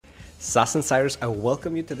SaaS Insiders, I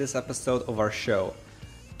welcome you to this episode of our show.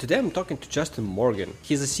 Today I'm talking to Justin Morgan.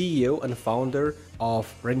 He's the CEO and founder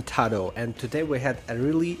of Rentado, and today we had a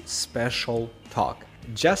really special talk.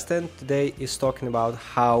 Justin today is talking about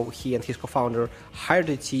how he and his co-founder hired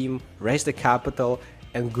a team, raised the capital,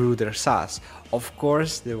 and grew their SaaS. Of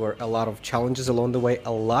course, there were a lot of challenges along the way,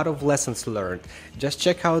 a lot of lessons learned. Just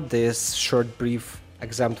check out this short, brief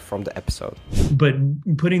excerpt from the episode. But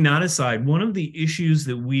putting that aside, one of the issues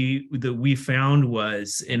that we found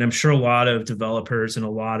was, and I'm sure a lot of developers and a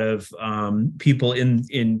lot of people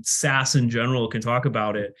in SaaS in general can talk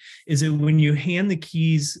about it, is that when you hand the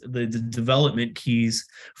keys, the development keys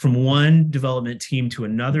from one development team to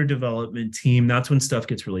another development team, that's when stuff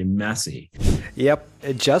gets really messy. Yep,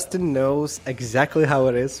 Justin knows exactly how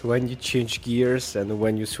it is when you change gears and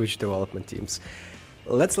when you switch development teams.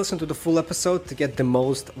 Let's listen to the full episode to get the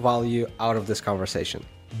most value out of this conversation.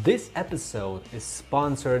 This episode is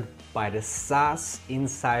sponsored by the SaaS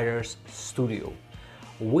Insiders Studio.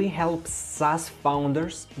 We help SaaS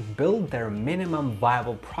founders build their minimum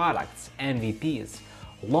viable products, MVPs,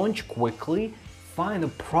 launch quickly, find a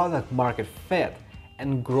product market fit,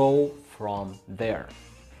 and grow from there.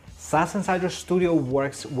 SaaS Insiders Studio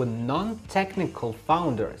works with non-technical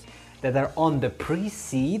founders that are on the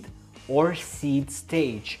pre-seed or seed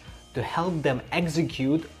stage to help them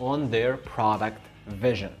execute on their product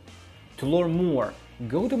vision. To learn more,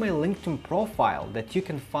 go to my LinkedIn profile that you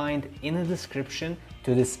can find in the description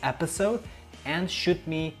to this episode and shoot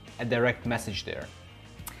me a direct message there.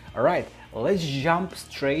 All right, let's jump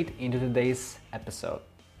straight into today's episode.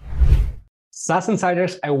 SaaS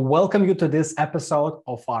Insiders, I welcome you to this episode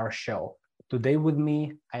of our show. Today with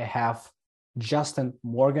me, I have Justin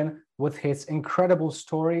Morgan with his incredible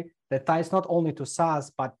story that ties not only to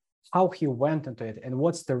SaaS, but how he went into it and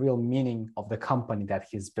what's the real meaning of the company that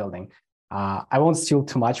he's building. I won't steal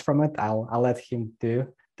too much from it. I'll let him do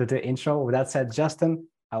the intro. With that said, Justin,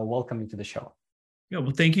 I'll welcome you to the show. Yeah,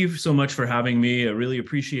 well, thank you so much for having me. I really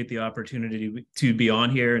appreciate the opportunity to be on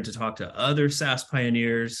here and to talk to other SaaS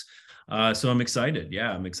pioneers. So I'm excited.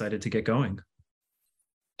 Yeah, I'm excited to get going.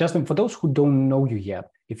 Justin, for those who don't know you yet,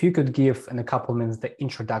 if you could give in a couple of minutes the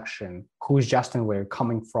introduction, who is Justin, where you're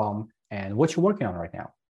coming from, and what you're working on right now.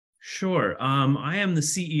 Sure. I am the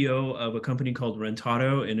CEO of a company called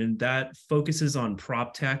Rentado, and that focuses on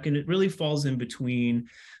prop tech, and it really falls in between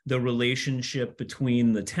the relationship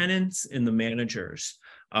between the tenants and the managers.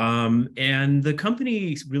 And the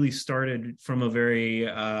company really started from a very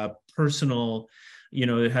personal,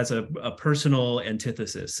 it has a personal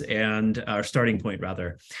antithesis and our starting point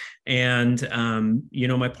rather. And,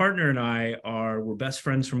 my partner and we're best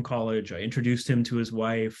friends from college. I introduced him to his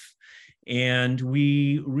wife, and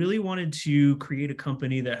we really wanted to create a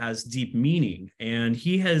company that has deep meaning. And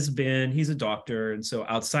he's a doctor. And so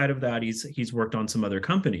outside of that, he's worked on some other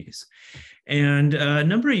companies. And a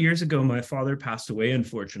number of years ago, my father passed away,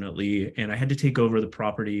 unfortunately, and I had to take over the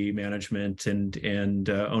property management and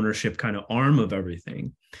ownership kind of arm of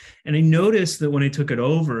everything. And I noticed that when I took it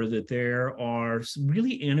over, that there are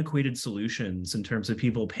really antiquated solutions in terms of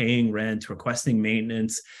people paying rent, requesting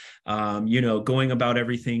maintenance, going about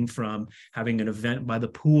everything from having an event by the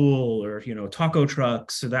pool or, taco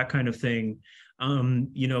trucks or that kind of thing.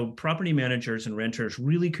 Property managers and renters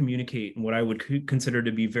really communicate in what I would consider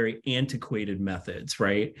to be very antiquated methods,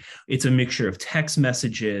 right? It's a mixture of text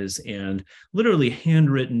messages and literally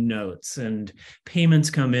handwritten notes, and payments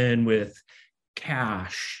come in with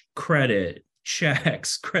cash, credit,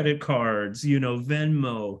 checks, credit cards,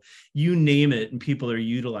 Venmo, you name it, and people are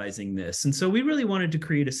utilizing this. And so we really wanted to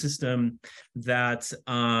create a system that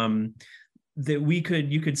you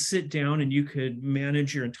could sit down and you could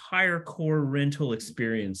manage your entire core rental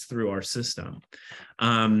experience through our system.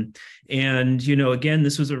 Again,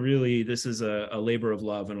 this is a labor of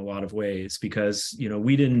love in a lot of ways, because,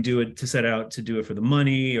 we didn't do it to set out to do it for the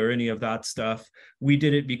money or any of that stuff. We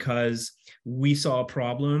did it because we saw a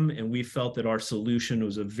problem and we felt that our solution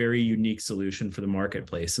was a very unique solution for the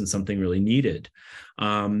marketplace and something really needed.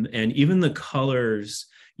 And even the colors,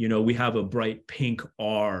 we have a bright pink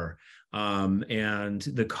R. And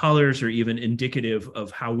the colors are even indicative of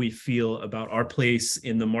how we feel about our place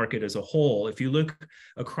in the market as a whole. If you look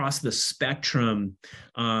across the spectrum,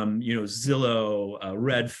 Zillow,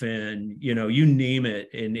 Redfin, you name it,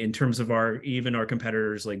 in terms of our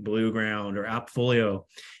competitors like Blue Ground or Appfolio,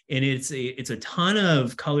 and it's a ton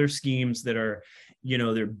of color schemes that are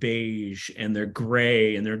they're beige and they're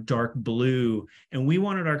gray and they're dark blue. And we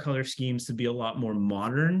wanted our color schemes to be a lot more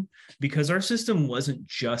modern, because our system wasn't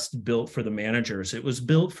just built for the managers. It was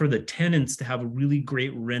built for the tenants to have a really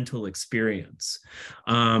great rental experience.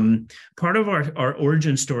 Part of our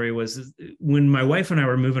origin story was when my wife and I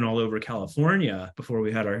were moving all over California before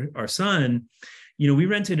we had our son. We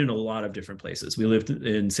rented in a lot of different places. We lived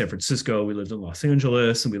in San Francisco, we lived in Los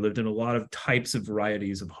Angeles, and we lived in a lot of types of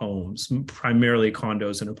varieties of homes, primarily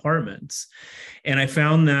condos and apartments. And I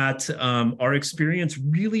found that our experience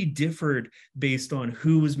really differed based on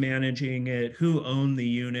who was managing it, who owned the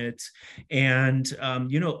unit. And,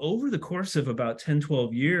 over the course of about 10,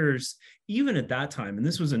 12 years, even at that time, and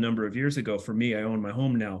this was a number of years ago for me, I own my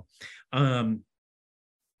home now,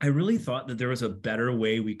 I really thought that there was a better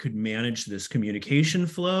way we could manage this communication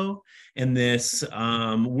flow and this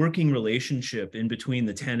working relationship in between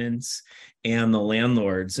the tenants and the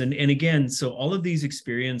landlords. And again, so all of these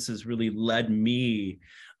experiences really led me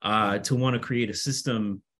to want to create a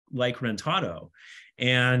system like Rentado.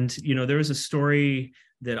 And, there was a story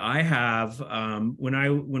that I have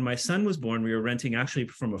when my son was born. We were renting actually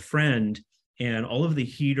from a friend, and all of the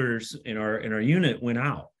heaters in our unit went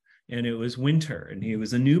out. And it was winter and he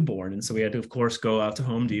was a newborn. And so we had to, of course, go out to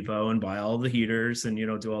Home Depot and buy all the heaters and,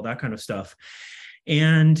 do all that kind of stuff.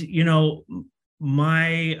 And, the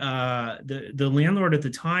landlord at the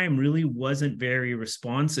time really wasn't very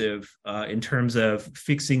responsive in terms of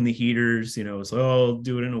fixing the heaters. It's, I'll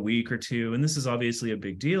do it in a week or two. And this is obviously a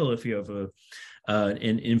big deal if you have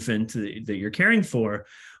an infant that you're caring for.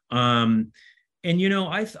 And,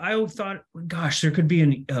 I thought, gosh, there could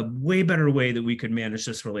be a way better way that we could manage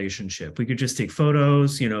this relationship. We could just take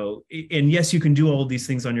photos, and yes, you can do all of these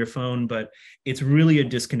things on your phone, but it's really a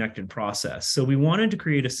disconnected process. So we wanted to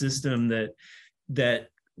create a system that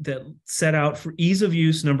set out for ease of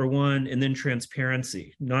use, number one, and then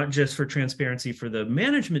transparency, not just for transparency for the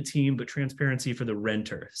management team, but transparency for the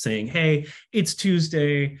renter, saying, hey, it's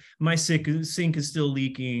Tuesday, my sink is still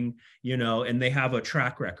leaking, and they have a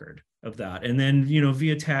track record of that. And then,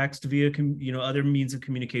 via text, via, other means of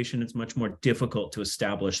communication, it's much more difficult to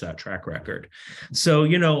establish that track record. So,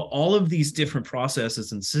 all of these different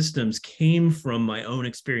processes and systems came from my own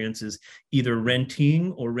experiences, either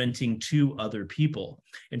renting or renting to other people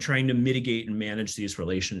and trying to mitigate and manage these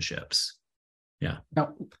relationships. Yeah.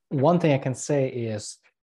 Now, one thing I can say is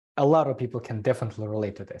a lot of people can definitely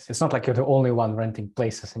relate to this. It's not like you're the only one renting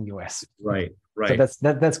places in US. Right. So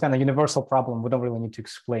that's kind of universal problem. We don't really need to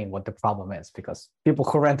explain what the problem is, because people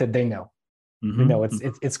who rent it, they know.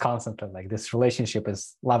 It's constantly like this relationship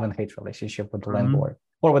is love and hate relationship with the landlord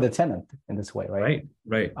or with the tenant in this way, right?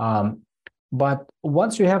 Right. But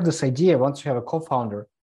once you have this idea, once you have a co-founder,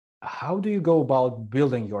 how do you go about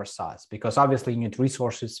building your SaaS? Because obviously you need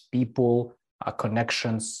resources, people,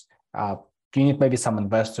 connections. You need maybe some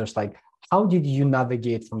investors. Like, how did you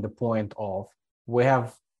navigate from the point of we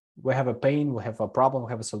have a pain, we have a problem,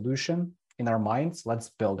 we have a solution in our minds, let's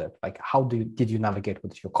build it? Like, how did you navigate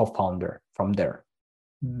with your co-founder from there?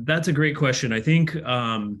 That's a great question. I think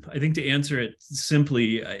to answer it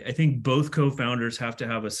simply, I think both co-founders have to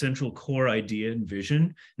have a central core idea and vision,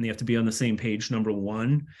 and they have to be on the same page, number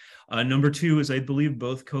one. Number two is I believe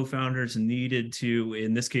both co-founders needed to,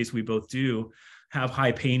 in this case, we both do, have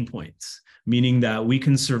high pain points, meaning that we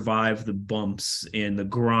can survive the bumps and the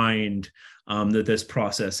grind that this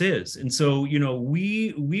process is. And so,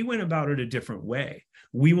 we went about it a different way.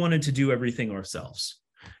 We wanted to do everything ourselves.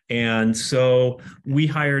 And so we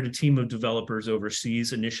hired a team of developers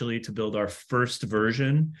overseas initially to build our first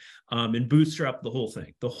version and bootstrap the whole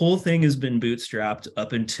thing. The whole thing has been bootstrapped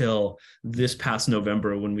up until this past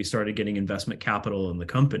November when we started getting investment capital in the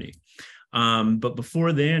company. But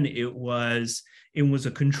before then, it was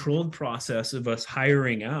a controlled process of us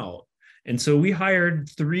hiring out. And so we hired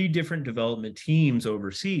 3 different development teams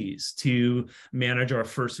overseas to manage our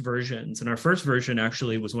first versions. And our first version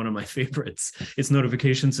actually was one of my favorites. Its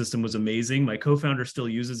notification system was amazing. My co-founder still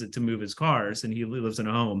uses it to move his cars, and he lives in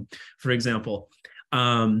a home, for example.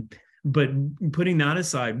 But putting that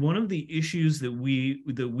aside, one of the issues that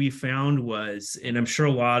we found was, and I'm sure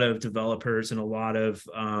a lot of developers and a lot of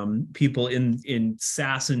people in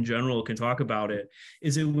SaaS in general can talk about it,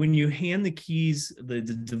 is that when you hand the keys, the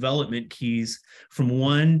development keys from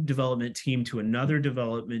one development team to another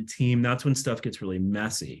development team, that's when stuff gets really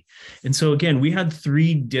messy. And so again, we had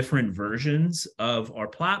 3 different versions of our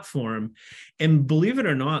platform. And believe it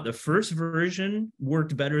or not, the first version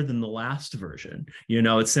worked better than the last version.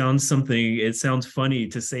 It sounds something, it sounds funny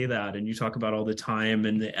to say that. And you talk about all the time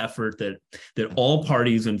and the effort that all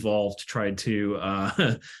parties involved tried to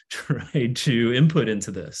input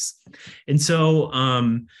into this. And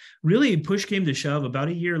so really push came to shove. About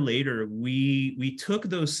a year later, we took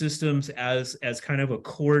those systems as kind of a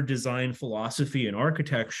core design philosophy and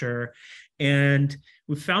architecture. And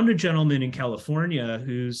we found a gentleman in California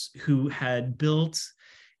who had built,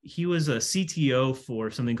 he was a CTO for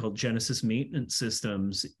something called Genesis Maintenance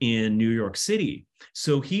Systems in New York City.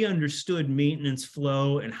 So he understood maintenance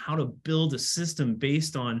flow and how to build a system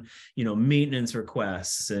based on, maintenance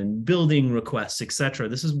requests and building requests, et cetera.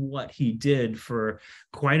 This is what he did for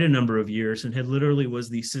quite a number of years and had literally was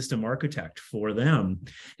the system architect for them.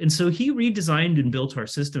 And so he redesigned and built our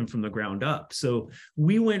system from the ground up. So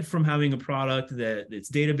we went from having a product that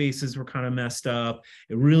its databases were kind of messed up.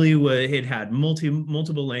 It really was, it had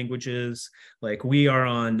multiple languages. Like we are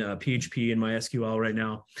on PHP and MySQL right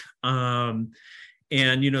now.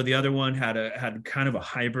 And the other one had kind of a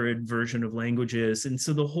hybrid version of languages, and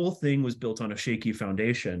so the whole thing was built on a shaky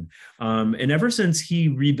foundation. And ever since he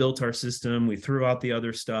rebuilt our system, we threw out the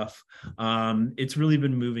other stuff. It's really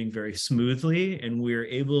been moving very smoothly, and we're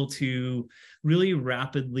able to really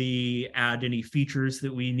rapidly add any features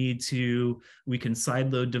that we need to. We can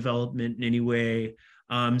sideload development in any way.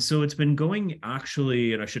 So it's been going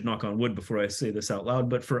actually, and I should knock on wood before I say this out loud,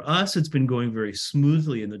 but for us, it's been going very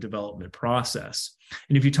smoothly in the development process.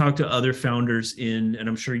 And if you talk to other founders and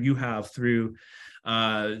I'm sure you have through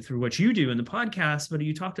what you do in the podcast, but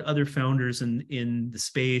you talk to other founders in the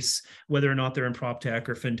space, whether or not they're in prop tech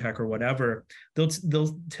or fintech or whatever,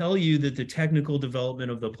 they'll tell you that the technical development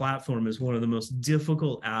of the platform is one of the most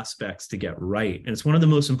difficult aspects to get right. And it's one of the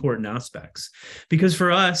most important aspects because for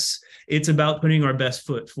us, it's about putting our best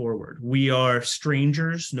foot forward. We are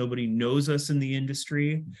strangers. Nobody knows us in the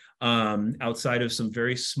industry outside of some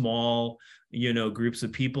very small groups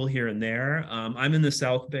of people here and there. I'm in the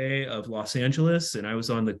South Bay of Los Angeles, and I was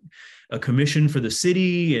on a commission for the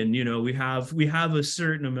city. And, we have a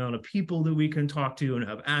certain amount of people that we can talk to and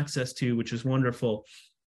have access to, which is wonderful.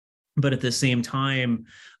 But at the same time,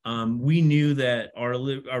 we knew that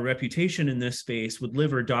our reputation in this space would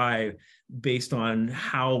live or die based on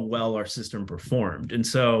how well our system performed. And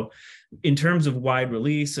so in terms of wide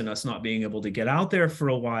release and us not being able to get out there for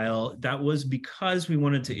a while, that was because we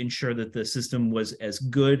wanted to ensure that the system was as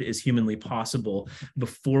good as humanly possible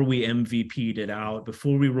before we MVP'd it out,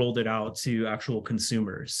 before we rolled it out to actual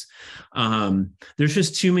consumers. There's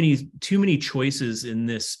just too many choices in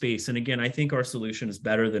this space. And again, I think our solution is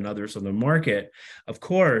better than others on the market, of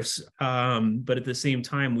course, but at the same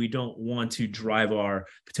time, we don't want to drive our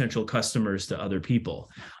potential customers to other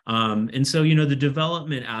people. And so, the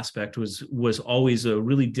development aspect was always a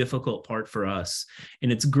really difficult part for us.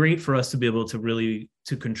 And it's great for us to be able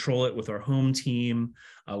to control it with our home team.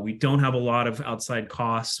 We don't have a lot of outside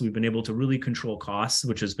costs. We've been able to really control costs,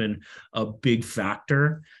 which has been a big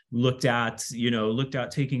factor. Looked at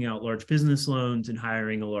taking out large business loans and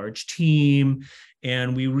hiring a large team.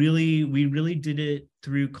 And we really did it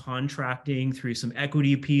through contracting, through some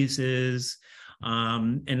equity pieces.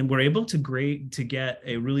 And we're able to get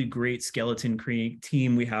a really great skeleton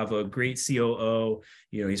team. We have a great COO,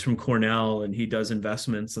 he's from Cornell and he does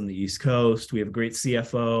investments on the East Coast. We have a great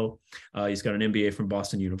CFO. He's got an MBA from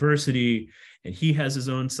Boston University, and he has his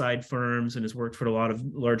own side firms and has worked for a lot of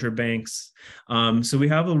larger banks. So we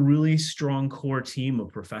have a really strong core team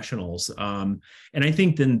of professionals. And I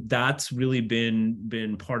think then that's really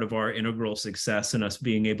been part of our integral success in us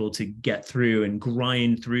being able to get through and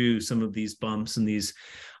grind through some of these bumps and these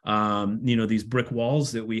brick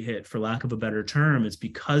walls that we hit, for lack of a better term. It's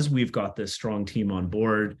because we've got this strong team on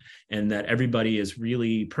board and that everybody is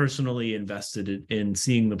really personally invested in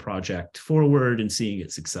seeing the project forward and seeing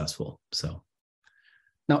it successful. So.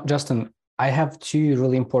 Now, Justin, I have two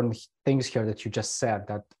really important things here that you just said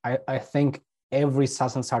that I think every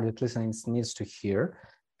SaaS insider that listens needs to hear.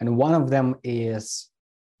 And one of them is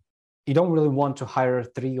you don't really want to hire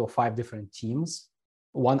 3 or 5 different teams,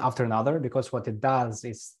 one after another, because what it does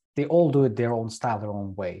is they all do it their own style, their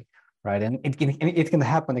own way, right? And it can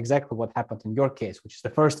happen exactly what happened in your case, which is the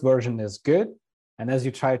first version is good. And as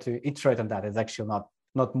you try to iterate on that, it's actually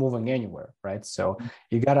not moving anywhere, right? So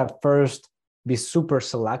you gotta first be super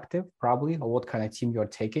selective, probably, on what kind of team you're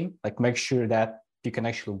taking. Like, make sure that you can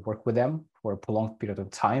actually work with them for a prolonged period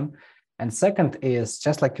of time. And second is,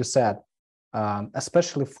 just like you said,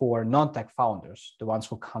 especially for non-tech founders, the ones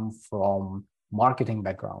who come from marketing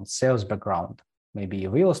background, sales background, maybe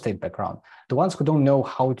real estate background, the ones who don't know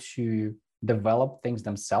how to develop things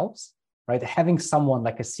themselves, right? Having someone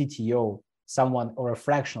like a CTO someone or a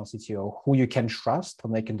fractional CTO who you can trust for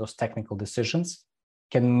making those technical decisions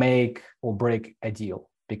can make or break a deal,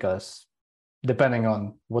 because depending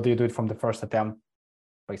on whether you do it from the first attempt,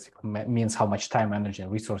 basically means how much time, energy,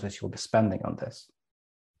 and resources you'll be spending on this.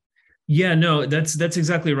 Yeah, no, that's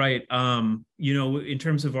exactly right. In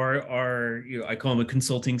terms of our I call him a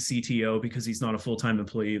consulting CTO because he's not a full-time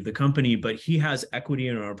employee of the company, but he has equity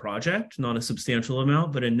in our project, not a substantial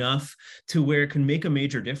amount, but enough to where it can make a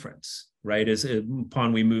major difference, right? As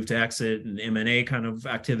upon we move to exit and M&A kind of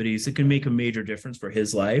activities, it can make a major difference for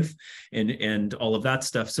his life and all of that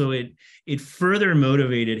stuff. So it further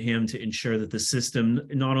motivated him to ensure that the system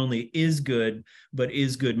not only is good, but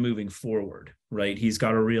is good moving forward, right? He's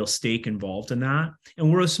got a real stake involved in that.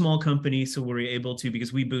 And we're a small company, so we're able to,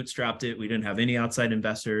 because we bootstrapped it, we didn't have any outside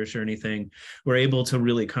investors or anything, we're able to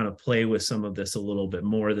really kind of play with some of this a little bit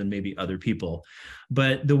more than maybe other people.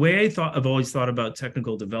 But the way I've always thought about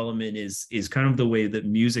technical development is kind of the way that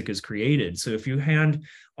music is created. So if you hand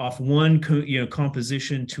off one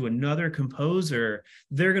composition to another composer,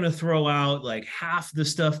 they're going to throw out like half the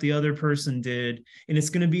stuff the other person did, and it's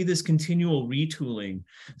going to be this continual retooling.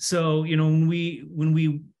 So when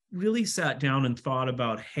we really sat down and thought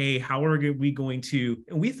about, hey, how are we going to,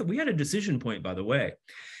 and we had a decision point, by the way.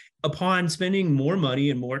 Upon spending more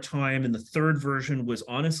money and more time, and the third version was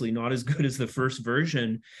honestly not as good as the first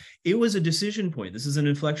version, it was a decision point. This is an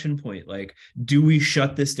inflection point. Like, do we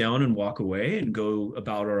shut this down and walk away and go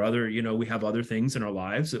about our other, we have other things in our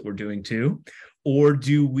lives that we're doing too? Or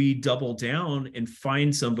do we double down and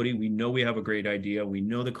find somebody? We know we have a great idea. We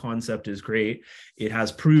know the concept is great. It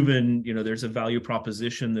has proven, there's a value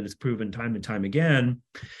proposition that is proven time and time again.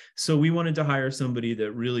 So we wanted to hire somebody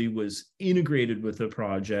that really was integrated with the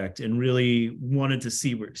project and really wanted to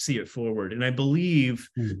see it forward. And I believe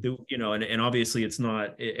that, and obviously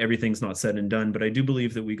everything's not said and done, but I do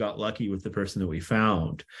believe that we got lucky with the person that we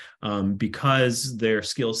found, because their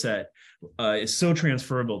skill set is so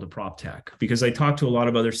transferable to prop tech. Because I talked to a lot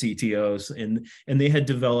of other CTOs and they had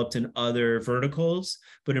developed in other verticals,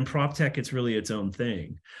 but in prop tech, it's really its own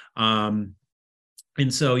thing.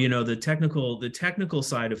 And so, the technical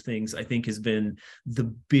side of things, I think, has been the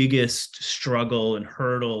biggest struggle and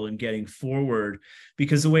hurdle in getting forward,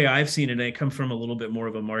 because the way I've seen it, and I come from a little bit more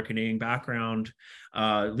of a marketing background,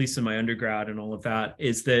 at least in my undergrad and all of that,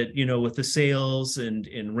 is that, with the sales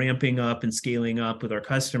and ramping up and scaling up with our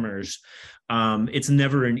customers, it's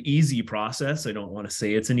never an easy process. I don't want to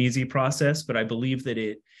say it's an easy process, but I believe that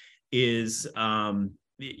it is,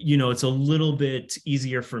 it's a little bit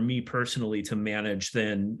easier for me personally to manage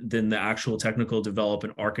than the actual technical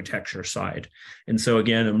development architecture side. And so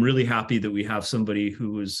again, I'm really happy that we have somebody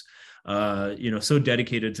who is, so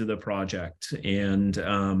dedicated to the project and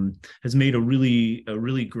has made a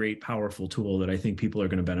really great, powerful tool that I think people are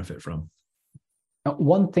going to benefit from. Now,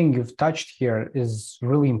 one thing you've touched here is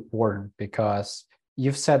really important, because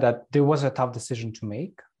you've said that there was a tough decision to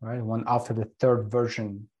make, right? When after the third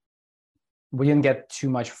version, we didn't get too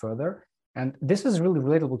much further. And this is really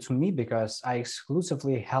relatable to me, because I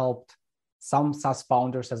exclusively helped some SaaS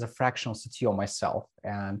founders as a fractional CTO myself.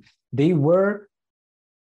 And they were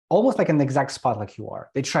almost like an exact spot like you are.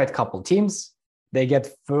 They tried a couple teams, they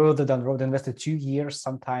get further down the road, invested 2 years,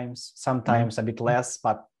 sometimes a bit less.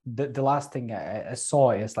 But the last thing I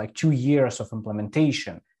saw is like 2 years of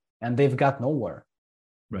implementation, and they've got nowhere.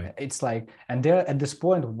 Right. It's like, and they're at this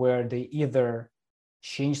point where they either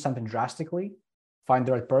change something drastically, find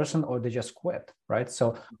the right person, or they just quit, right?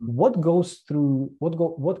 So what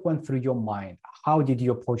went through your mind? How did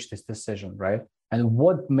you approach this decision, right? And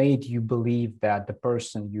what made you believe that the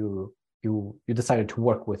person you decided to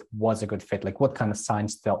work with was a good fit? Like, what kind of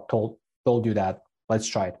signs told you that, let's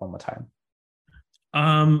try it one more time?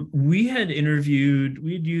 We had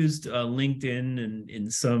used LinkedIn and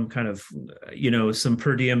in some kind of, some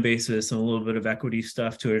per diem basis and a little bit of equity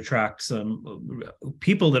stuff to attract some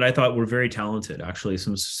people that I thought were very talented, actually,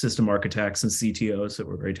 some system architects and CTOs that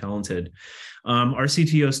were very talented. Our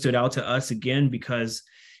CTO stood out to us again because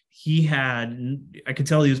I could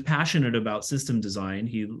tell he was passionate about system design.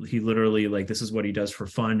 He literally, like, this is what he does for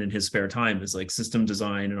fun in his spare time, is like system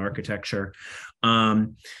design and architecture.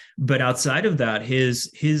 But outside of that,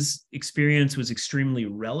 his experience was extremely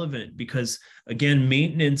relevant because, again,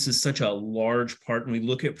 maintenance is such a large part. When we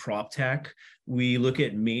look at prop tech, we look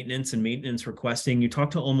at maintenance and maintenance requesting. You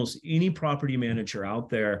talk to almost any property manager out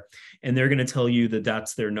there, and they're going to tell you that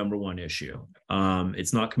that's their number one issue.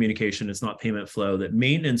 It's not communication, it's not payment flow. That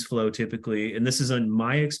maintenance flow typically, and this is in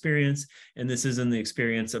my experience, and this is in the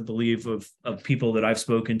experience, I believe, of people that I've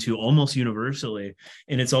spoken to almost universally,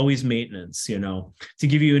 and it's always maintenance. To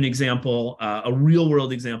give you an example, a real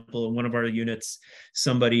world example in one of our units,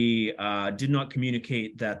 somebody did not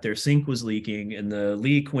communicate that their sink was leaking, and the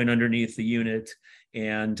leak went underneath the unit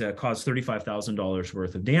and caused $35,000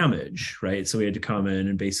 worth of damage, right? So we had to come in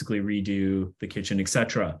and basically redo the kitchen, et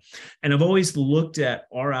cetera. And I've always looked at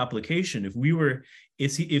our application.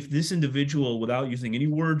 If this individual, without using any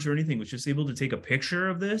words or anything, was just able to take a picture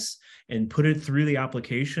of this and put it through the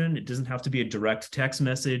application, it doesn't have to be a direct text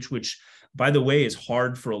message, which, by the way, is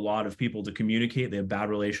hard for a lot of people to communicate. They have bad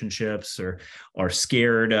relationships or are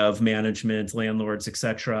scared of management, landlords, et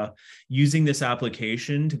cetera. Using this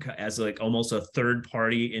application as like almost a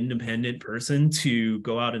third-party independent person to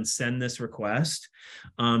go out and send this request,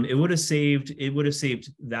 it would have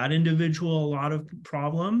saved that individual a lot of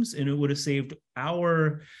problems, and it would have saved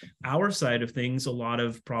our side of things a lot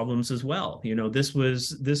of problems as well. You know, this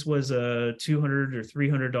was a $200 or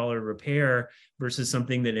 $300 repair versus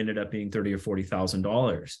something that ended up being $30,000 or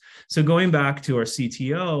 $40,000. So going back to our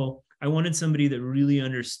CTO, I wanted somebody that really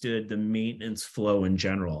understood the maintenance flow in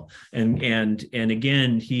general. And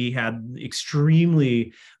again, he had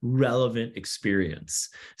extremely relevant experience.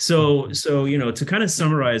 So you know, to kind of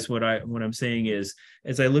summarize what I'm saying is,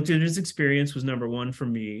 as I looked at his experience, was number one for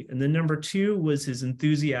me. And then number two was his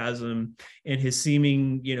enthusiasm and his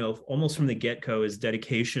seeming, you know, almost from the get-go, his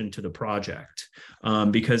dedication to the project.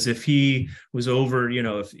 Because if he was over, you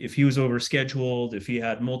know, if he was over scheduled, if he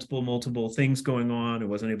had multiple things going on and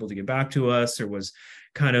wasn't able to get back to us, or was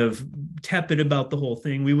kind of tepid about the whole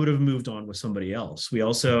thing, we would have moved on with somebody else. We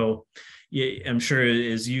also, I'm sure,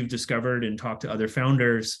 as you've discovered and talked to other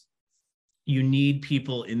founders, you need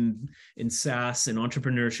people in SaaS and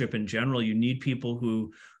entrepreneurship in general. You need people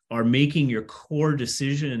who are making your core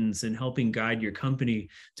decisions and helping guide your company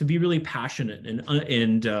to be really passionate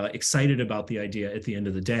and excited about the idea at the end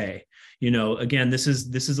of the day. You know, again, this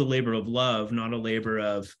is a labor of love, not a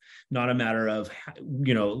matter of,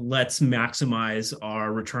 you know, let's maximize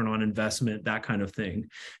our return on investment, that kind of thing.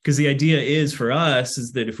 Because the idea is for us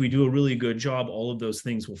is that if we do a really good job, all of those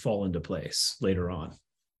things will fall into place later on.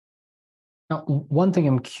 Now, one thing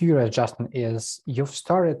I'm curious, Justin, is you've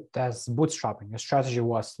started as bootstrapping. Your strategy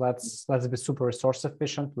was let's be super resource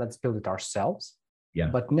efficient, let's build it ourselves. Yeah.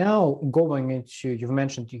 But now going into, you've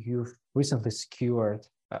mentioned you've recently secured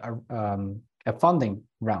a funding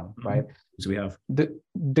round, right? So we have.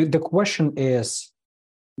 The question is,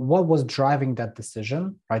 what was driving that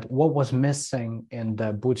decision, right? What was missing in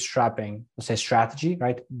the bootstrapping, let's say, strategy,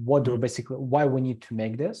 right? Why we need to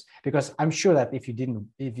make this? Because I'm sure that if you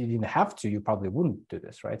didn't have to, you probably wouldn't do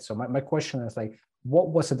this, right? So my question is like, what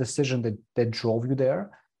was the decision that drove you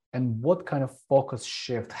there, and what kind of focus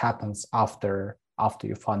shift happens after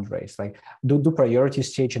you fundraise? Like, do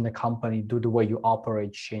priorities change in the company? Do the way you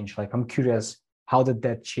operate change? Like, I'm curious, how did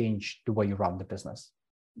that change the way you run the business?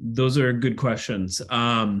 Those are good questions.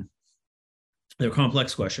 They're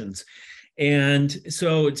complex questions. And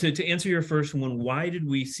so to answer your first one, why did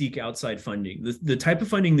we seek outside funding? The type of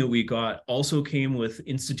funding that we got also came with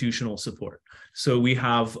institutional support. So we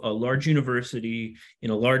have a large university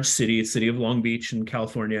in a large city of Long Beach in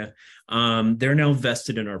California. They're now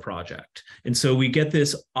vested in our project. And so we get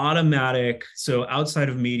this automatic, so outside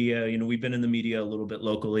of media, you know, we've been in the media a little bit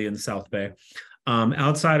locally in the South Bay.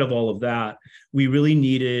 Outside of all of that, we really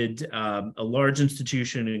needed a large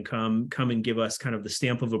institution and come and give us kind of the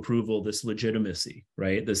stamp of approval, this legitimacy,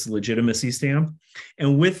 right? This legitimacy stamp.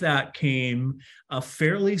 And with that came a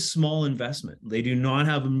fairly small investment. They do not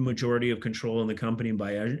have a majority of control in the company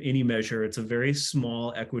by any measure. It's a very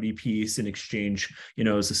small equity piece in exchange, you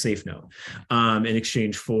know, as a safe note, in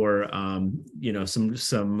exchange for, you know,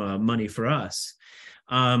 some money for us.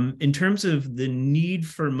 In terms of the need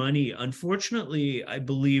for money, unfortunately, I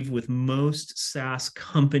believe with most SaaS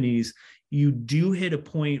companies, you do hit a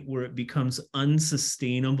point where it becomes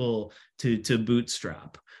unsustainable to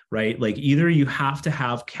bootstrap, right? Like either you have to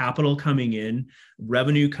have capital coming in,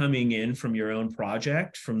 revenue coming in from your own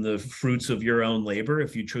project, from the fruits of your own labor,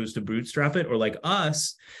 if you chose to bootstrap it, or like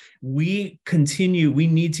us, we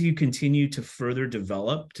need to continue to further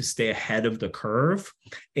develop, to stay ahead of the curve.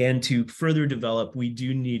 And to further develop, we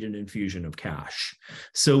do need an infusion of cash.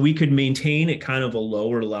 So we could maintain at kind of a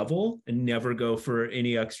lower level and never go for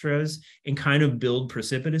any extras and kind of build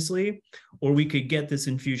precipitously, or we could get this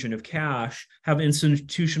infusion of cash, have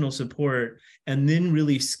institutional support, and then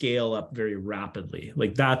really scale up very rapidly.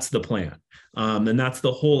 Like that's the plan. And that's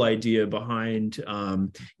the whole idea behind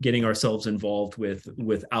getting ourselves involved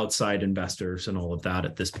with outside investors and all of that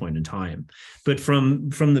at this point in time. But from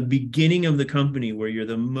the beginning of the company, where you're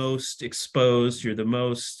the most exposed, you're the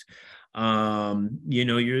most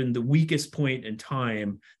You're in the weakest point in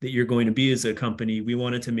time that you're going to be as a company. We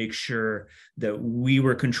wanted to make sure that we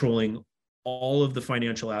were controlling all of the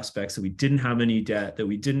financial aspects, that we didn't have any debt, that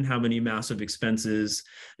we didn't have any massive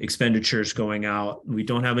expenditures going out. We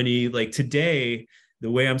don't have any, like today, the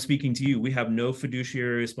way I'm speaking to you, we have no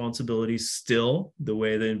fiduciary responsibilities still, the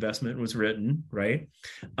way the investment was written, right?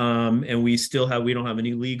 And we don't have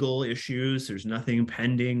any legal issues. There's nothing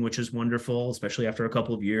pending, which is wonderful, especially after a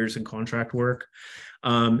couple of years in contract work.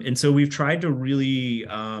 And so we've tried to really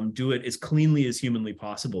do it as cleanly as humanly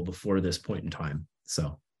possible before this point in time.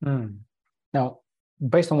 So. Now,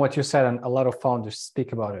 based on what you said, and a lot of founders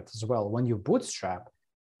speak about it as well, when you bootstrap,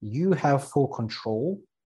 you have full control,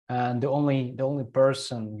 and the only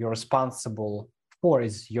person you're responsible for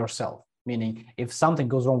is yourself. Meaning, if something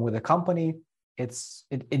goes wrong with the company,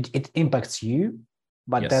 it impacts you,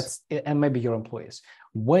 but Yes. and maybe your employees.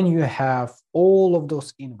 When you have all of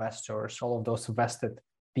those investors, all of those vested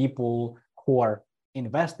people who are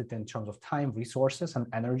invested in terms of time, resources, and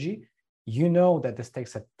energy, you know that this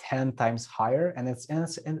takes a 10 times higher, and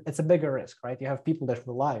it's a bigger risk, right? You have people that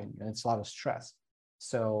rely on you, and it's a lot of stress.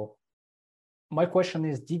 So my question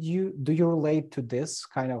is, do you relate to this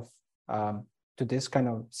kind of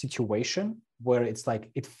situation where it's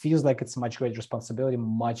like, it feels like it's much greater responsibility,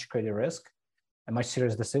 much greater risk, a much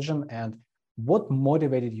serious decision? And what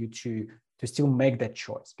motivated you to still make that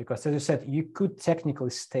choice? Because as you said, you could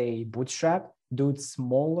technically stay bootstrap, do it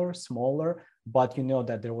smaller, but you know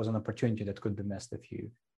that there was an opportunity that could be missed if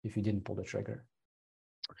you didn't pull the trigger.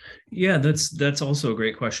 Yeah, that's also a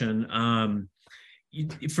great question.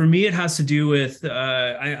 For me, it has to do with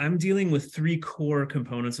I'm dealing with three core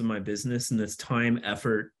components of my business, and that's time,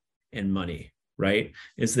 effort, and money, right?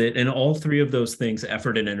 And all three of those things,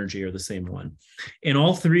 effort and energy, are the same one. And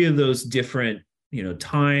all three of those different,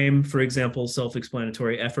 time, for example,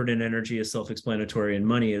 self-explanatory, effort and energy is self-explanatory, and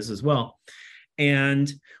money is as well.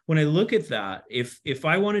 And when I look at that, if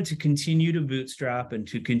I wanted to continue to bootstrap and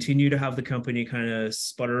to continue to have the company kind of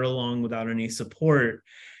sputter along without any support,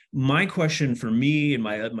 my question for me and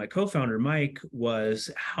my co-founder, Mike, was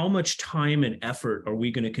how much time and effort are we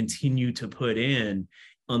going to continue to put in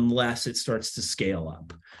unless it starts to scale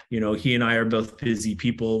up? He and I are both busy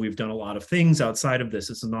people. We've done a lot of things outside of this.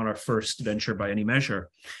 This is not our first venture by any measure.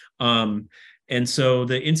 And so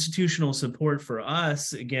the institutional support for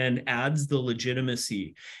us, again, adds the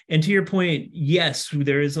legitimacy. And to your point, yes,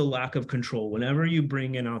 there is a lack of control. Whenever you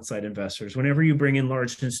bring in outside investors, whenever you bring in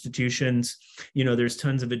large institutions, there's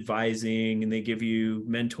tons of advising, and they give you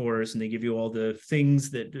mentors, and they give you all the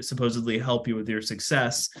things that supposedly help you with your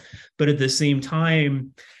success. But at the same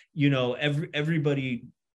time, everybody,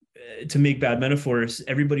 to make bad metaphors,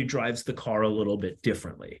 everybody drives the car a little bit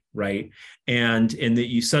differently, right? And that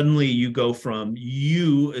you go from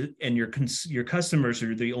you and your customers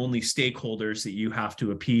are the only stakeholders that you have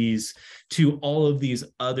to appease, to all of these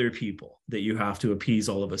other people that you have to appease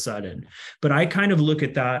all of a sudden. But I kind of look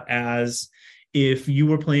at that as, if you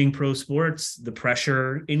were playing pro sports, the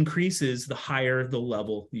pressure increases the higher the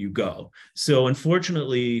level you go. So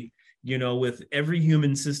unfortunately, with every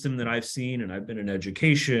human system that I've seen, and I've been in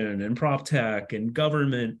education and prop tech and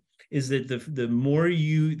government, is that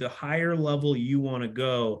the higher level you want to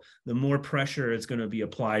go, the more pressure is going to be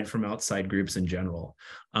applied from outside groups in general.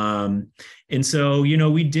 And so,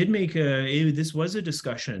 we did this was a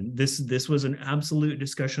discussion. This was an absolute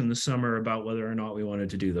discussion this summer about whether or not we wanted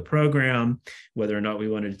to do the program, whether or not we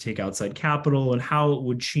wanted to take outside capital, and how it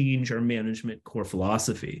would change our management core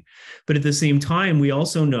philosophy. But at the same time, we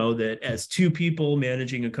also know that as two people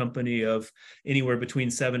managing a company of anywhere between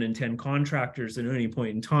 7 and 10 contractors at any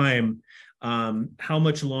point in time, how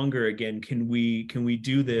much longer, again, can we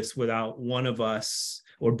do this without one of us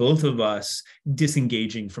or both of us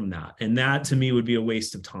disengaging from that? And that, to me, would be a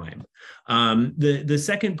waste of time. The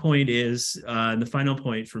second point is, and the final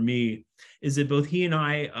point for me, is that both he and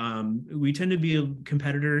I, we tend to be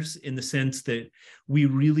competitors in the sense that we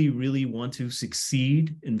really, really want to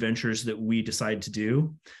succeed in ventures that we decide to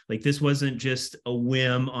do. Like, this wasn't just a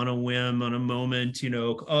whim on a moment,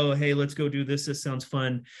 oh, hey, let's go do this. This sounds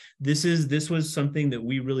fun. This was something that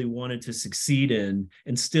we really wanted to succeed in,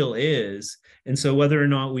 and still is. And so whether or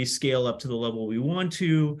not we scale up to the level we want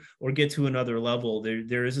to, or get to another level,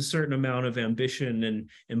 there is a certain amount of ambition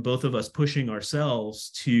and both of us pushing ourselves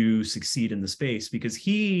to succeed in the space. Because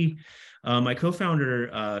my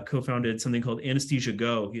co-founder co-founded something called Anesthesia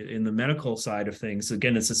Go in the medical side of things.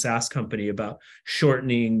 Again, it's a SaaS company about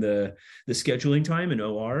shortening the scheduling time in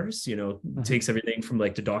ORs. It takes everything from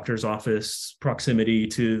like the doctor's office proximity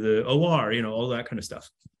to the OR, all that kind of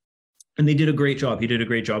stuff. And they did a great job. He did a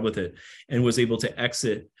great job with it, and was able to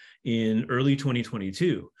exit in early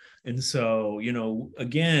 2022. And so,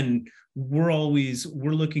 again, we're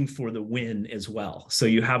looking for the win as well. So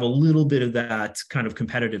you have a little bit of that kind of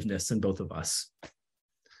competitiveness in both of us.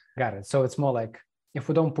 Got it. So it's more like, if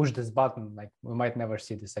we don't push this button, like we might never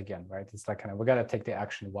see this again, right? It's like we got to take the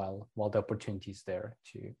action while the opportunity is there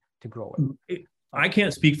to grow it. I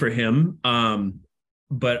can't speak for him,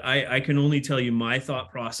 but I can only tell you my thought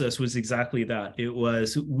process was exactly that. It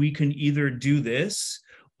was, we can either do this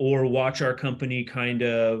or watch our company kind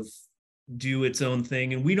of do its own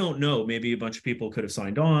thing. And we don't know, maybe a bunch of people could have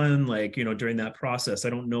signed on, during that process. I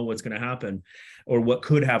don't know what's going to happen or what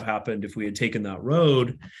could have happened if we had taken that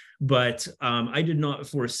road. But I did not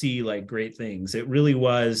foresee great things. It really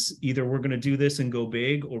was either we're going to do this and go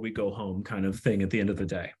big or we go home kind of thing at the end of the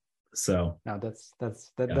day. So now that's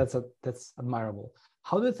admirable.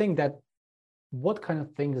 How do you think that, what kind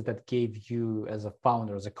of things that gave you as a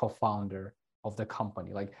founder, as a co-founder of the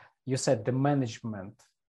company? Like you said, the management,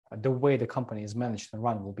 the way the company is managed and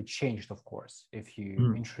run will be changed, of course, if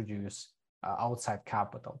you introduce outside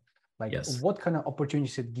capital. Yes. What kind of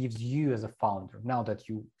opportunities it gives you as a founder now that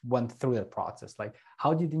you went through that process? Like,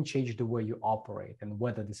 how did it change the way you operate, and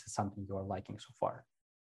whether this is something you are liking so far?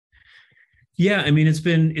 Yeah, I mean, it's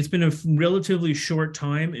been a relatively short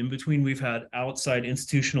time in between. We've had outside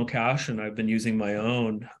institutional cash, and I've been using my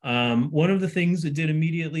own. One of the things it did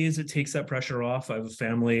immediately is it takes that pressure off. I have a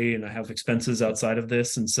family and I have expenses outside of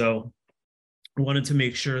this, and so I wanted to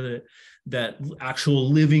make sure that actual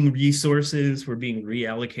living resources were being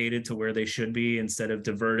reallocated to where they should be instead of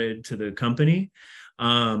diverted to the company.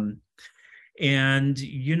 And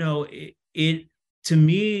it to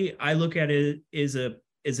me, I look at it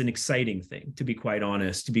as an exciting thing, to be quite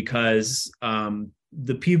honest, because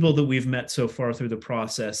the people that we've met so far through the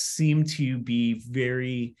process seem to be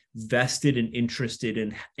very vested and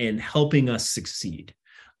interested in helping us succeed.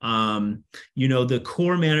 The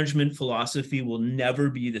core management philosophy will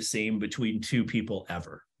never be the same between two people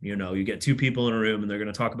ever. You get two people in a room and they're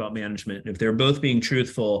going to talk about management. And if they're both being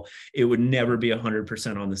truthful, it would never be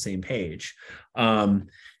 100% on the same page.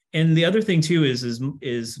 And the other thing too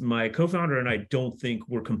is my co-founder and I don't think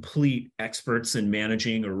we're complete experts in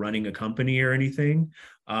managing or running a company or anything.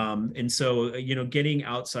 And so, getting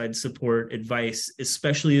outside support, advice,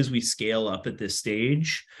 especially as we scale up at this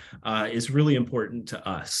stage, is really important to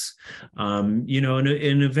us. And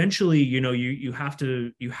eventually, you have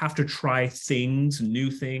to try things,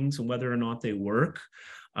 new things, and whether or not they work,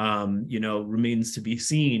 remains to be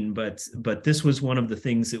seen. But this was one of the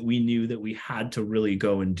things that we knew that we had to really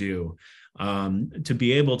go and do, to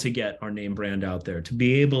be able to get our name brand out there, to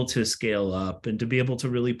be able to scale up, and to be able to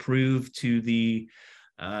really prove to the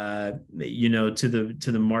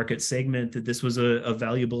to the market segment that this was a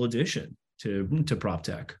valuable addition to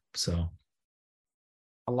PropTech. So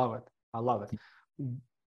I love it.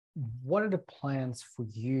 What are the plans for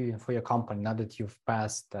you and for your company now that you've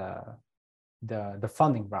passed the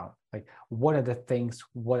funding round? Like, what are the things,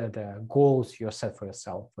 what are the goals you're set for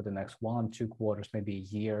yourself for the next 1-2 quarters, maybe a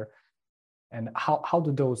year? And how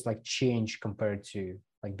do those change compared to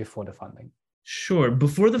before the funding? Sure.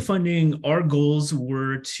 Before the funding, our goals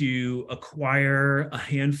were to acquire a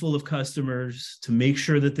handful of customers, to make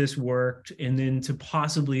sure that this worked, and then to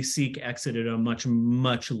possibly seek exit at a much,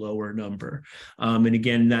 much lower number. And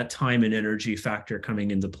again, that time and energy factor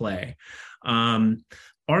coming into play.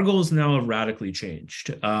 Our goals now have radically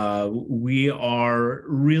changed. We are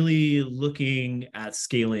really looking at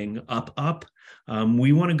scaling up.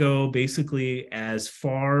 We want to go basically as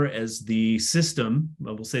far as the system,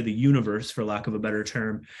 we'll say the universe, for lack of a better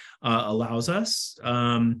term, allows us.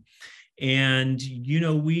 And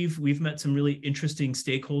we've met some really interesting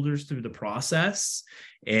stakeholders through the process,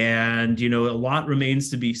 and a lot remains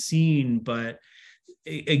to be seen. But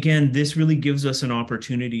again, this really gives us an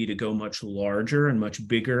opportunity to go much larger and much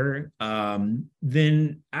bigger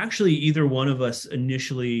than actually either one of us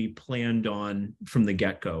initially planned on from the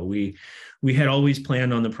get-go. We had always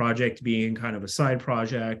planned on the project being kind of a side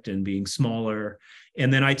project and being smaller.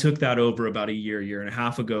 And then I took that over about a year and a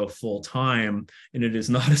half ago full time, and it is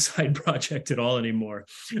not a side project at all anymore.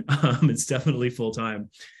 It's definitely full time.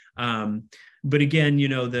 But again,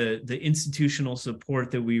 the institutional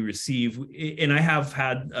support that we receive, and I have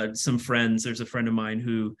had some friends. There's a friend of mine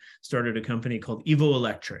who started a company called Evo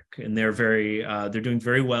Electric, and they're doing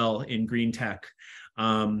very well in green tech.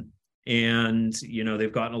 And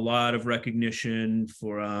they've gotten a lot of recognition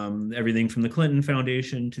for everything from the Clinton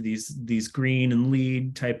Foundation to these green and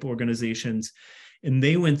LEED type organizations. and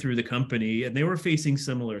they went through the company and they were facing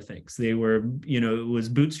similar things. They were, it was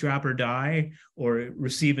bootstrap or die or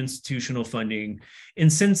receive institutional funding.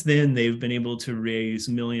 And since then, they've been able to raise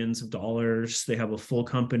millions of dollars. They have a full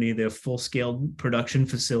company. They have full scale production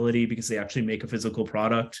facility because they actually make a physical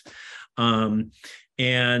product. And,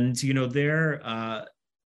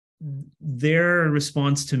 their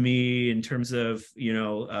response to me in terms of,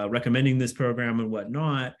 recommending this program and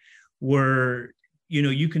whatnot were,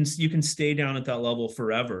 you can stay down at that level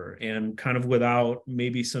forever, and kind of without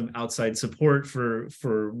maybe some outside support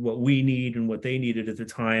for what we need and what they needed at the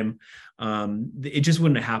time. It just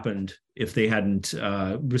wouldn't have happened if they hadn't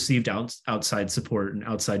received outside support and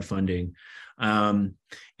outside funding. And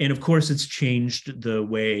of course, it's changed the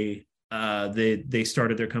way they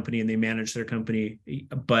started their company and they managed their company,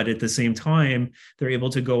 but at the same time, they're able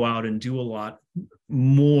to go out and do a lot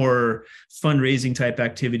more fundraising type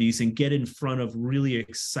activities and get in front of really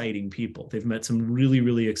exciting people. They've met some really,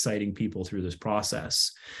 really exciting people through this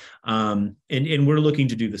process. And we're looking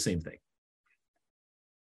to do the same thing.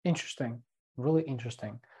 Interesting, really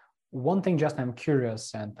interesting. One thing, Justin, I'm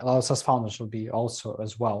curious, and a lot of SaaS founders will be also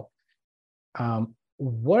as well.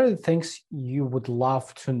 What are the things you would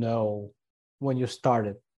love to know when you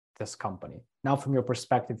started this company? Now, from your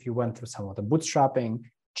perspective, you went through some of the bootstrapping,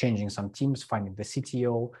 changing some teams, finding the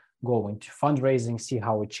CTO, going to fundraising, see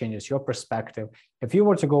how it changes your perspective. If you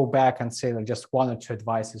were to go back and say like just one or two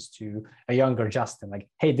advices to a younger Justin, like,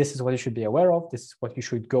 hey, this is what you should be aware of, this is what you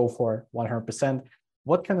should go for 100%,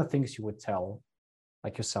 what kind of things you would tell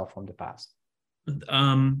like yourself from the past?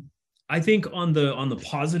 I think on the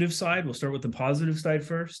positive side, we'll start with the positive side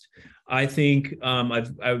first. I think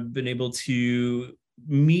I've been able to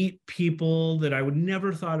meet people that I would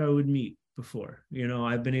never thought I would meet before.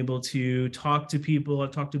 I've been able to talk to people.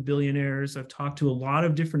 I've talked to billionaires. I've talked to a lot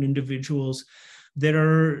of different individuals that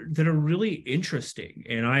are really interesting.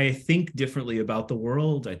 And I think differently about the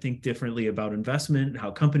world. I think differently about investment,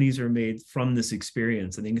 how companies are made from this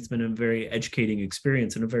experience. I think it's been a very educating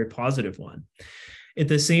experience and a very positive one. At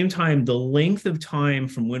the same time, the length of time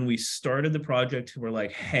from when we started the project, we're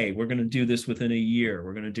like, hey, we're going to do this within a year.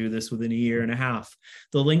 We're going to do this within a year and a half.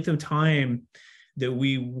 The length of time that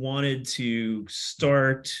we wanted to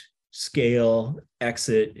start, scale,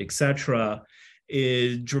 exit, etc.,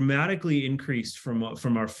 is dramatically increased from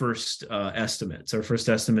our first estimates. Our first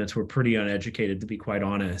estimates were pretty uneducated, to be quite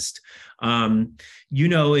honest.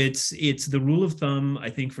 It's the rule of thumb, I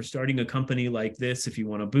think, for starting a company like this, if you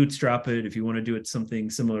want to bootstrap it, if you want to do it something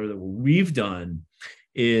similar that we've done,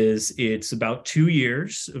 is it's about 2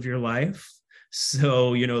 years of your life.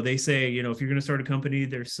 So, they say, if you're going to start a company,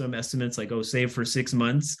 there's some estimates like, save for 6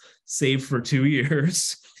 months, save for 2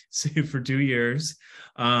 years, save for 2 years.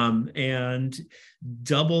 And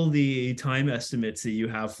double the time estimates that you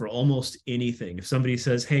have for almost anything. If somebody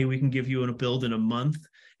says, hey, we can give you a build in a month,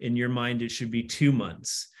 in your mind, it should be 2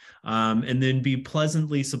 months. And then be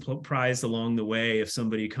pleasantly surprised along the way if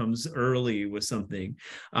somebody comes early with something.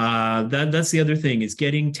 That's the other thing, is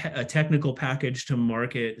getting a technical package to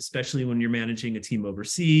market, especially when you're managing a team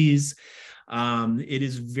overseas. It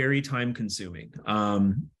is very time consuming.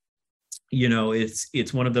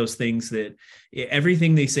 It's one of those things that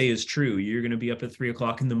everything they say is true. You're going to be up at 3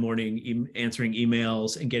 o'clock in the morning answering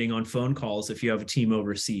emails and getting on phone calls if you have a team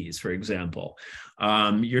overseas, for example.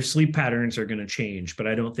 Your sleep patterns are going to change, but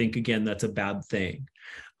I don't think, again, that's a bad thing.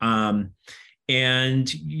 And,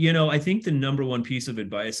 I think the number one piece of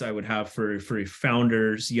advice I would have for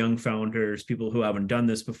founders, young founders, people who haven't done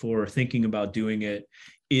this before, or thinking about doing it,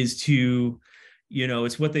 is to,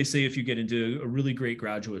 it's what they say if you get into a really great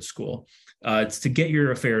graduate school. It's to get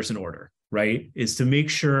your affairs in order, right? Is to make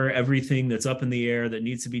sure everything that's up in the air that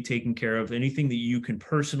needs to be taken care of, anything that you can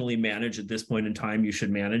personally manage at this point in time, you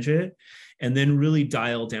should manage it, and then really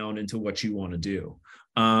dial down into what you want to do.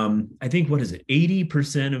 I think,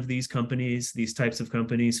 80% of these companies, these types of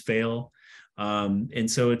companies, fail.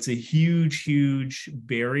 And so it's a huge, huge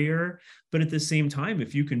barrier. But at the same time,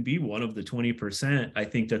 if you can be one of the 20%, I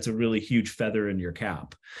think that's a really huge feather in your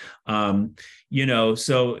cap.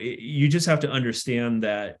 So you just have to understand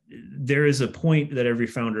that there is a point that every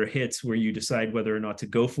founder hits where you decide whether or not to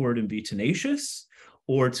go for it and be tenacious,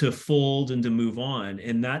 or to fold and to move on.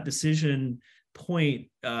 And that decision point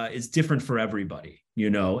is different for everybody,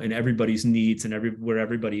 and everybody's needs and where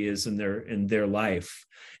everybody is in their life.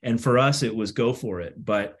 And for us, it was go for it.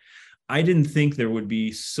 But I didn't think there would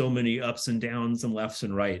be so many ups and downs and lefts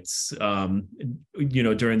and rights, during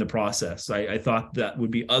the process. I thought that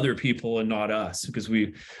would be other people and not us, because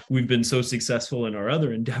we've been so successful in our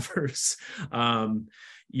other endeavors.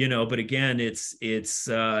 but again,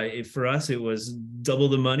 for us, it was double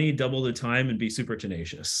the money, double the time, and be super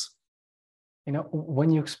tenacious.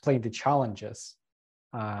 When you explain the challenges,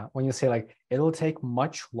 when you say like it'll take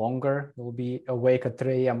much longer, you'll be awake at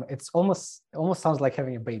 3 a.m. It almost sounds like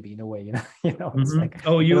having a baby in a way. It's like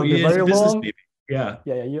it'll be very long. Baby. Yeah.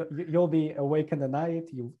 Yeah. You'll be awake in the night.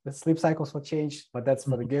 The sleep cycles will change, but that's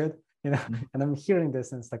for the good. And I'm hearing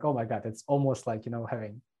this, and it's like, oh my God, it's almost like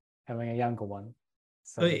having a younger one.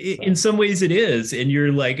 So in some ways it is, and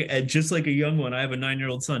you're like just like a young one. I have a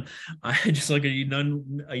 9-year-old son. I just like a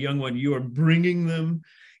young one. You are bringing them,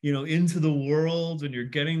 into the world, and you're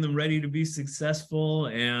getting them ready to be successful.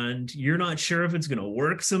 And you're not sure if it's going to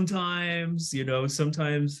work. Sometimes,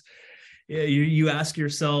 sometimes you ask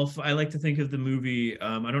yourself. I like to think of the movie.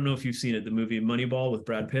 I don't know if you've seen it. The movie Moneyball with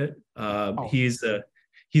Brad Pitt.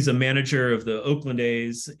 He's a manager of the Oakland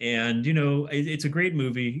A's, and it's a great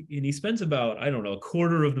movie. And he spends about, I don't know, a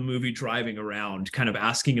quarter of the movie driving around, kind of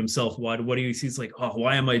asking himself what do you see? He's like, oh,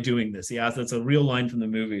 why am I doing this? He asks. That's a real line from the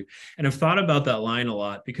movie, and I've thought about that line a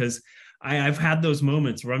lot because I've had those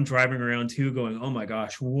moments where I'm driving around too, going, oh my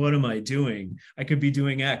gosh, what am I doing? I could be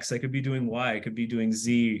doing X, I could be doing Y, I could be doing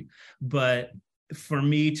Z, but for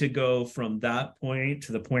me to go from that point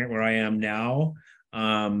to the point where I am now.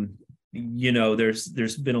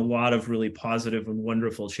 There's been a lot of really positive and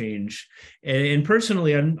wonderful change, and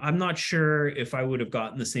personally I'm not sure if I would have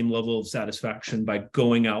gotten the same level of satisfaction by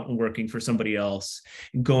going out and working for somebody else,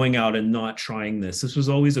 going out and not trying this was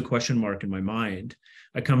always a question mark in my mind.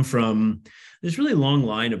 I come from this really long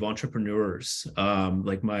line of entrepreneurs.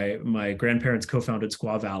 Like my grandparents co-founded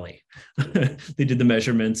Squaw Valley. They did the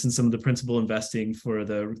measurements and some of the principal investing for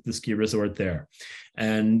the ski resort there.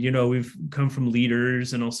 And, we've come from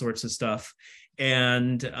leaders and all sorts of stuff.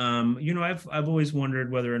 And, I've always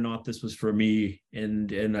wondered whether or not this was for me.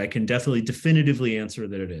 And I can definitively answer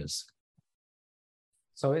that it is.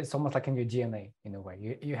 So it's almost like in your DNA in a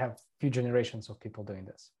way. You have a few generations of people doing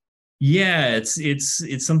this. Yeah,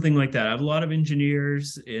 it's something like that. I have a lot of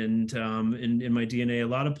engineers and in my DNA, a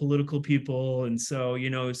lot of political people. And so,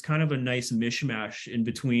 it's kind of a nice mishmash in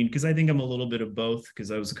between, because I think I'm a little bit of both, because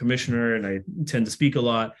I was a commissioner and I tend to speak a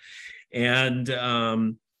lot. And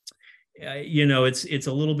it's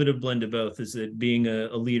a little bit of blend of both. Is it being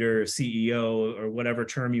a leader, a CEO, or whatever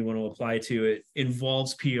term you want to apply to it,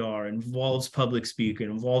 involves PR, involves public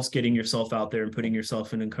speaking, involves getting yourself out there and putting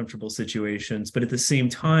yourself in uncomfortable situations. But at the same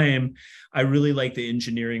time, I really like the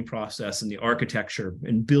engineering process and the architecture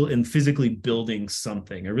and physically building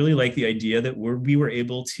something. I really like the idea that we were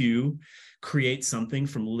able to create something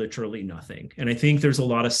from literally nothing. And I think there's a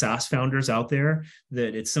lot of SaaS founders out there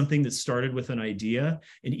that it's something that started with an idea.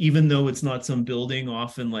 And even though it's not some building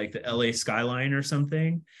off in like the LA skyline or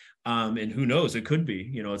something, and who knows, it could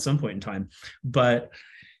be, at some point in time, but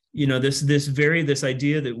this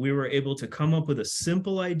idea that we were able to come up with a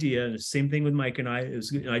simple idea, and the same thing with Mike and I, it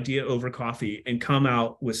was an idea over coffee, and come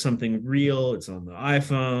out with something real. It's on the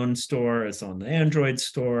iPhone store, it's on the Android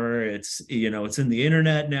store, it's it's in the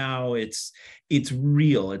internet now, it's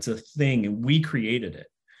real, it's a thing, and we created it.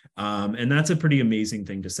 And that's a pretty amazing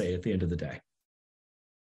thing to say at the end of the day.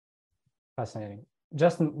 Fascinating.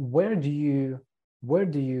 Justin, where do you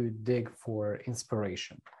dig for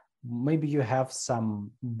inspiration? Maybe you have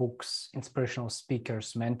some books, inspirational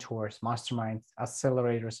speakers, mentors, masterminds,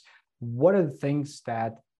 accelerators. What are the things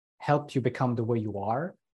that helped you become the way you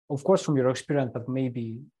are? Of course, from your experience, but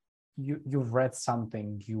maybe you've read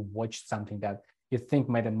something, you watched something that you think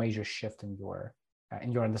made a major shift in your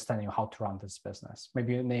understanding of how to run this business.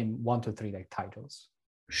 Maybe you name 1 to 3 like titles.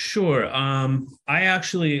 Sure. I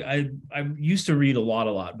used to read a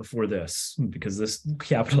lot before this, because this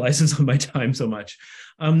capitalizes on my time so much.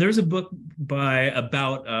 There's a book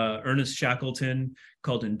about Ernest Shackleton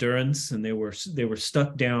called Endurance, and they were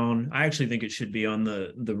stuck down. I actually think it should be on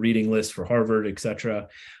the reading list for Harvard, etc.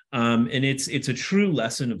 And it's a true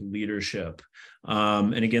lesson of leadership.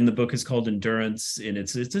 And again, the book is called Endurance, and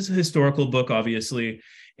it's a historical book, obviously,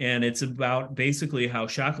 and it's about basically how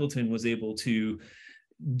Shackleton was able to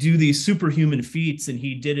do these superhuman feats, and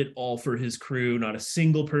he did it all for his crew. Not a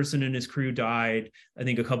single person in his crew died. I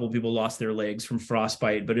think a couple of people lost their legs from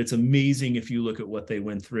frostbite, but it's amazing if you look at what they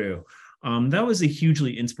went through. That was a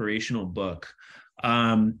hugely inspirational book.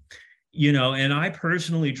 And I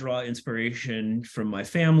personally draw inspiration from my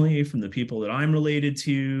family, from the people that I'm related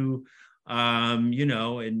to. And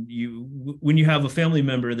when you have a family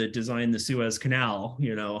member that designed the Suez Canal,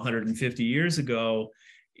 150 years ago,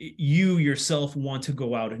 you yourself want to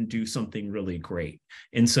go out and do something really great.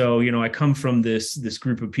 And so, I come from this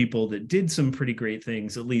group of people that did some pretty great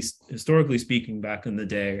things, at least historically speaking, back in the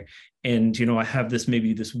day. And, I have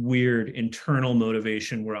this weird internal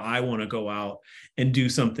motivation where I want to go out and do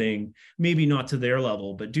something, maybe not to their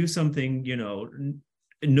level, but do something,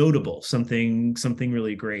 notable, something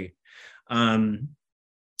really great.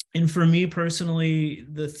 And for me personally,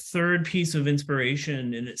 the third piece of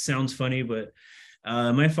inspiration, and it sounds funny, but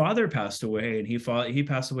my father passed away, and he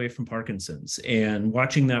passed away from Parkinson's. And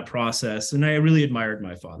watching that process, and I really admired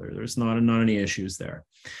my father. There's not any issues there.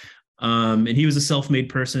 And he was a self-made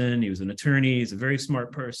person. He was an attorney. He's a very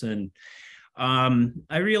smart person.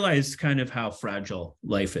 I realized kind of how fragile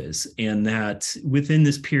life is, and that within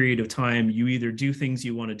this period of time, you either do things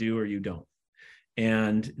you want to do or you don't.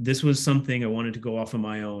 And this was something I wanted to go off on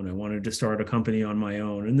my own. I wanted to start a company on my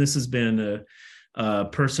own. And this has been a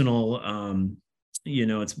personal,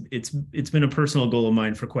 it's been a personal goal of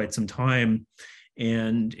mine for quite some time.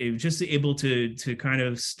 And it was just able to kind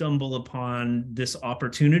of stumble upon this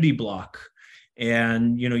opportunity block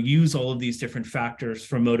and, use all of these different factors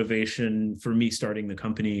for motivation for me starting the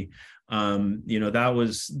company. That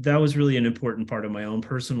was really an important part of my own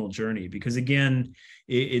personal journey, because again,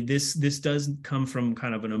 this does come from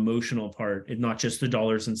kind of an emotional part, and not just the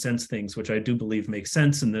dollars and cents things, which I do believe makes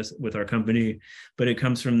sense in this with our company, but it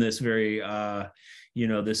comes from this very,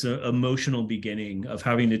 this emotional beginning of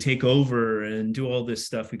having to take over and do all this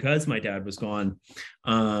stuff because my dad was gone.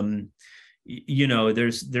 There's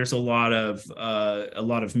a lot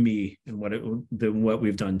of me and what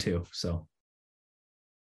we've done too. So.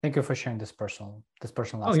 Thank you for sharing this personal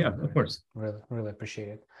aspect. Oh yeah, of course. Really, really appreciate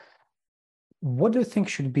it. What do you think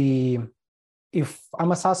should be, if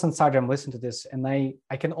I'm a SaaS insider, I'm listening to this, and I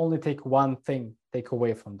can only take one thing, take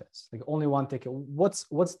away from this, like only one take, what's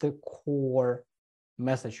the core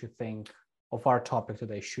message you think of our topic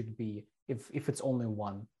today should be, if it's only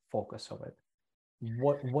one focus of it?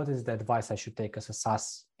 What is the advice I should take as a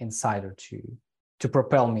SaaS insider to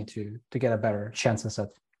propel me to get a better chances at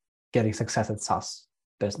getting success at SaaS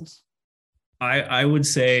business? I would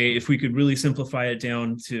say, if we could really simplify it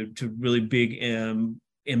down to really big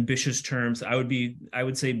ambitious terms, I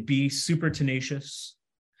would say be super tenacious,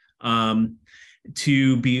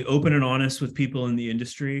 to be open and honest with people in the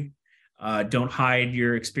industry. Don't hide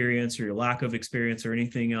your experience or your lack of experience or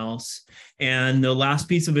anything else. And the last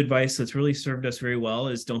piece of advice that's really served us very well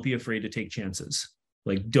is don't be afraid to take chances.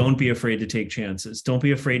 Like, don't be afraid to take chances. Don't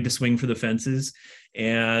be afraid to swing for the fences.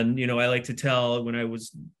 And, I like to tell, when I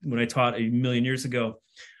taught a million years ago,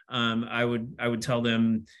 I would tell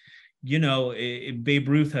them, Babe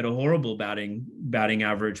Ruth had a horrible batting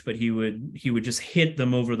average, but he would just hit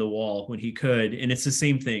them over the wall when he could. And it's the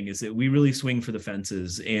same thing, is that we really swing for the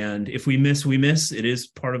fences. And if we miss, we miss. It is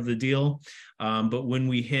part of the deal. But when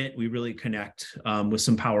we hit, we really connect with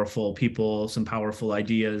some powerful people, some powerful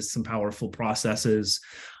ideas, some powerful processes.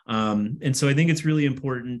 And so I think it's really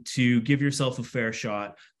important to give yourself a fair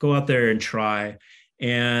shot, go out there and try.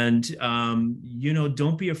 And,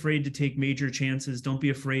 don't be afraid to take major chances. Don't be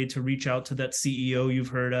afraid to reach out to that CEO you've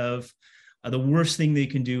heard of. The worst thing they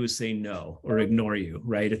can do is say no or ignore you,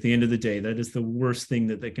 right? At the end of the day, that is the worst thing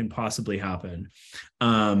that can possibly happen.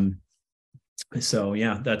 So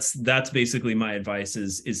yeah, that's basically my advice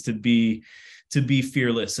is to be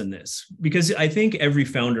fearless in this, because I think every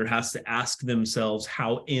founder has to ask themselves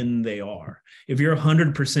how in they are. If you're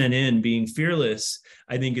 100% in, being fearless,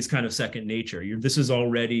 I think is kind of second nature. You're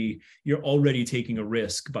already taking a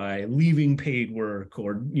risk by leaving paid work,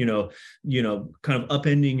 or, kind of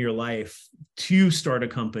upending your life to start a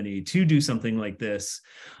company, to do something like this.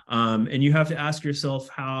 And you have to ask yourself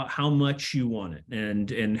how much you want it,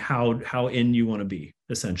 and how in you want to be,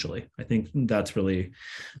 essentially. I think that's really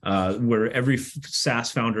where every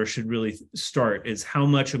SaaS founder should really start, is how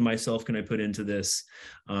much of myself can I put into this,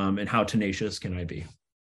 and how tenacious can I be?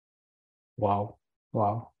 Wow.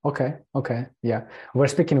 Okay. Yeah. We're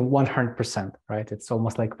speaking 100%, right? It's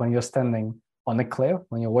almost like when you're standing on a cliff,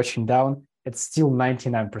 when you're watching down, it's still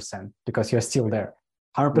 99% because you're still there.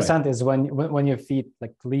 100% is when your feet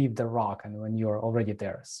like leave the rock and when you're already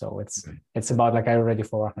there. So it's about like, are you ready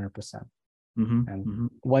for 100%? And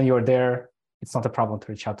when you're there, it's not a problem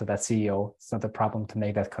to reach out to that CEO. It's not a problem to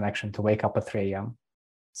make that connection, to wake up at 3 a.m.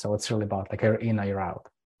 So it's really about like, you're in or you're out.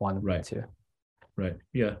 One, two. Right.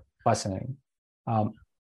 Yeah. Fascinating.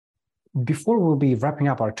 Before we'll be wrapping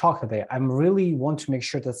up our talk today, I really want to make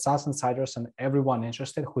sure that SaaS insiders and everyone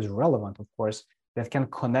interested who's relevant, of course, that can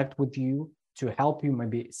connect with you to help you,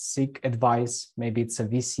 maybe seek advice. Maybe it's a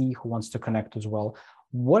VC who wants to connect as well.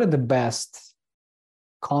 What are the best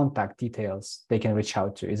contact details they can reach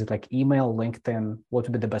out to? Is it like email, LinkedIn? What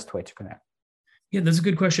would be the best way to connect? Yeah, that's a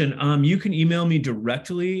good question. You can email me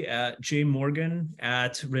directly at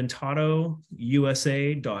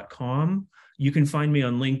jmorgan@rentadousa.com. You can find me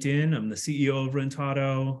on LinkedIn. I'm the CEO of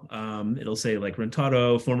Rentado. It'll say like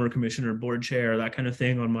Rentado, former commissioner, board chair, that kind of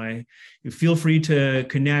thing on my, you feel free to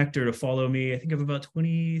connect or to follow me. I think I have about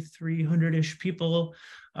 2,300-ish people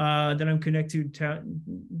that I'm connected to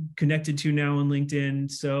now on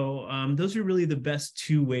LinkedIn. So those are really the best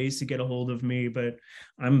two ways to get a hold of me, but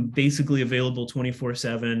I'm basically available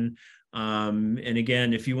 24/7. And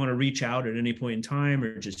again, if you want to reach out at any point in time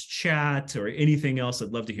or just chat or anything else, I'd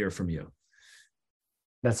love to hear from you.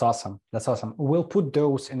 That's awesome. That's awesome. We'll put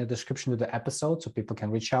those in the description of the episode so people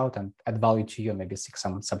can reach out and add value to you and maybe seek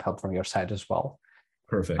some help from your side as well.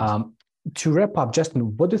 Perfect. To wrap up,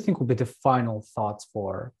 Justin, what do you think will be the final thoughts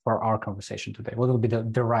for our conversation today? What will be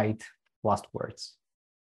the right last words?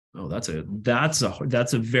 Oh, that's a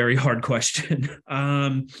very hard question.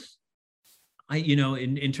 In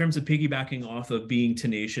terms of piggybacking off of being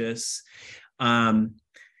tenacious,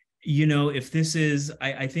 if this is,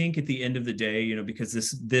 I think at the end of the day,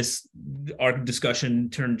 because our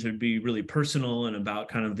discussion turned to be really personal and about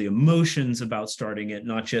kind of the emotions about starting it,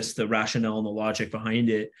 not just the rationale and the logic behind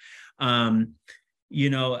it. I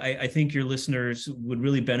think your listeners would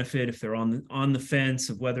really benefit if they're on the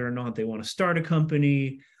fence of whether or not they want to start a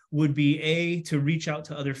company, would be to reach out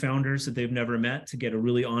to other founders that they've never met to get a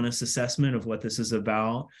really honest assessment of what this is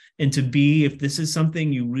about. And to B, if this is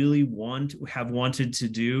something you really have wanted to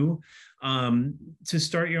do, to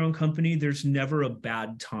start your own company, there's never a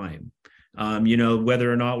bad time. Whether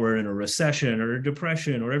or not we're in a recession or a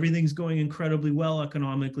depression or everything's going incredibly well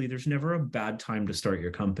economically, there's never a bad time to start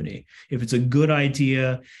your company. If it's a good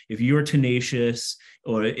idea, if you're tenacious,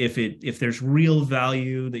 or if there's real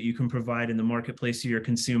value that you can provide in the marketplace to your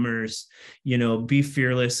consumers, be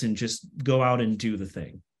fearless and just go out and do the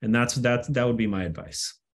thing. And that would be my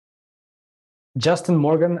advice. Justin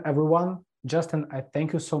Morgan, everyone. Justin, I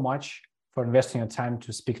thank you so much for investing your time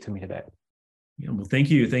to speak to me today. Yeah, well, thank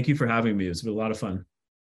you. Thank you for having me. It's been a lot of fun.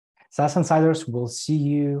 SaaS Insiders, we'll see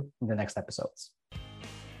you in the next episodes.